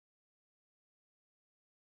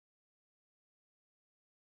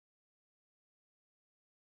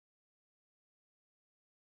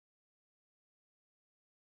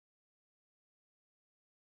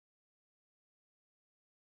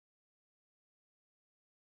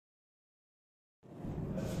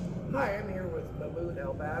Hi, I'm here with Mahmut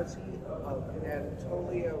of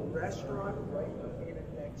Anatolia Restaurant, right located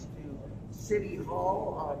next to City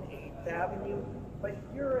Hall on 8th Avenue. But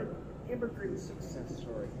you're an immigrant success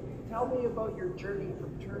story. Tell me about your journey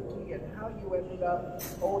from Turkey and how you ended up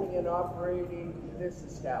owning and operating this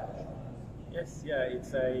establishment. Yes, yeah,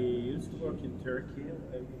 I used to work in Turkey,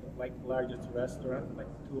 like largest restaurant, like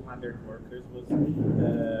 200 workers was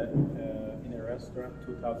in a restaurant,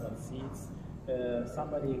 2,000 seats.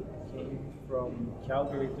 Somebody came from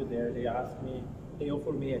Calgary to there. They asked me, they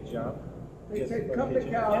offered me a job. They just said, for come to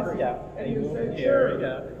kitchen. Calgary. Yes, yeah. And They you moved said, here, sure.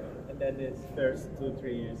 yeah. And then this first 2-3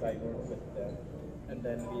 years I worked with them. And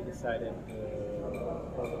then we decided to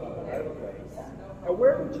open up another place. And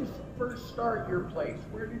where did you first start your place?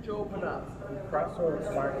 Where did you open up? Crossroads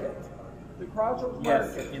Market. The Crossroads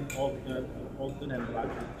Yes, Market. in Olden and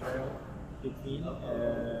Blackwood Trail between.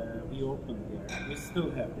 We opened there. We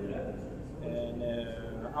still have there. And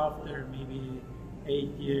after maybe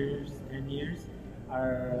 8 years, 10 years,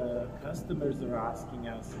 our customers are asking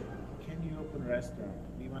us, can you open a restaurant?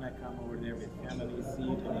 We want to come over there with family, see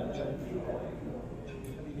it and enjoy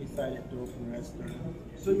it. We decided to open a restaurant.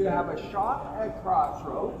 So you have a shop at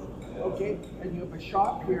Crossroads, okay, and you have a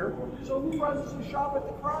shop here. So who runs the shop at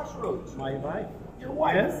the Crossroads? My wife. Your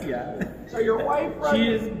wife? Yes, yeah. So your wife runs. She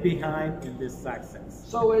is behind in this success.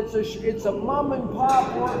 So it's a mom and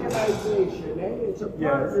pop organization, eh? It's a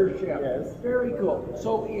partnership. Yes. Very cool.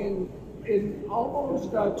 So in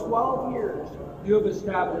almost 12 years, you have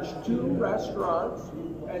established 2 restaurants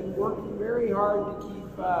and working very hard to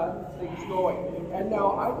keep things going. And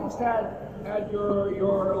now I just had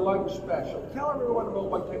your lunch special. Tell everyone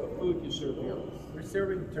about what type of food you serve here. We're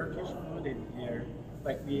serving Turkish food in here.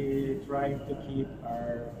 Like we trying to keep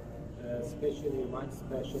our especially lunch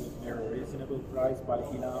special at very reasonable price,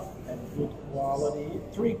 but enough and good quality.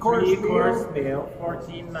 Three-course meal,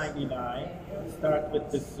 $14.99. Start with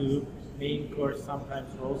the soup. Main course,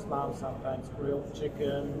 sometimes roast lamb, sometimes grilled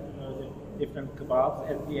chicken, different kebabs.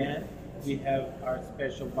 At the end, we have our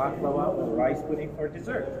special baklava with rice pudding for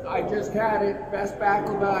dessert. I just had it, best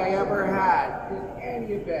baklava I ever had in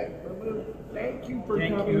any event. Thank you for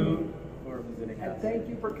coming. Thank you for visiting us. And thank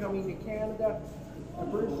you for coming to Canada.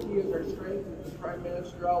 Diversity is our strength, as the Prime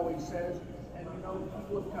Minister always says. And you know,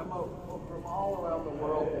 people have come out from all around the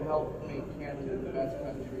world to help make Canada the best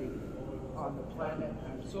country on the planet.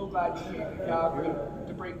 I'm so glad you came to Calgary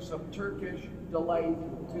to bring some Turkish delight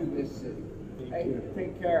to this city. Thank Hey, you.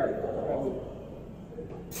 take care.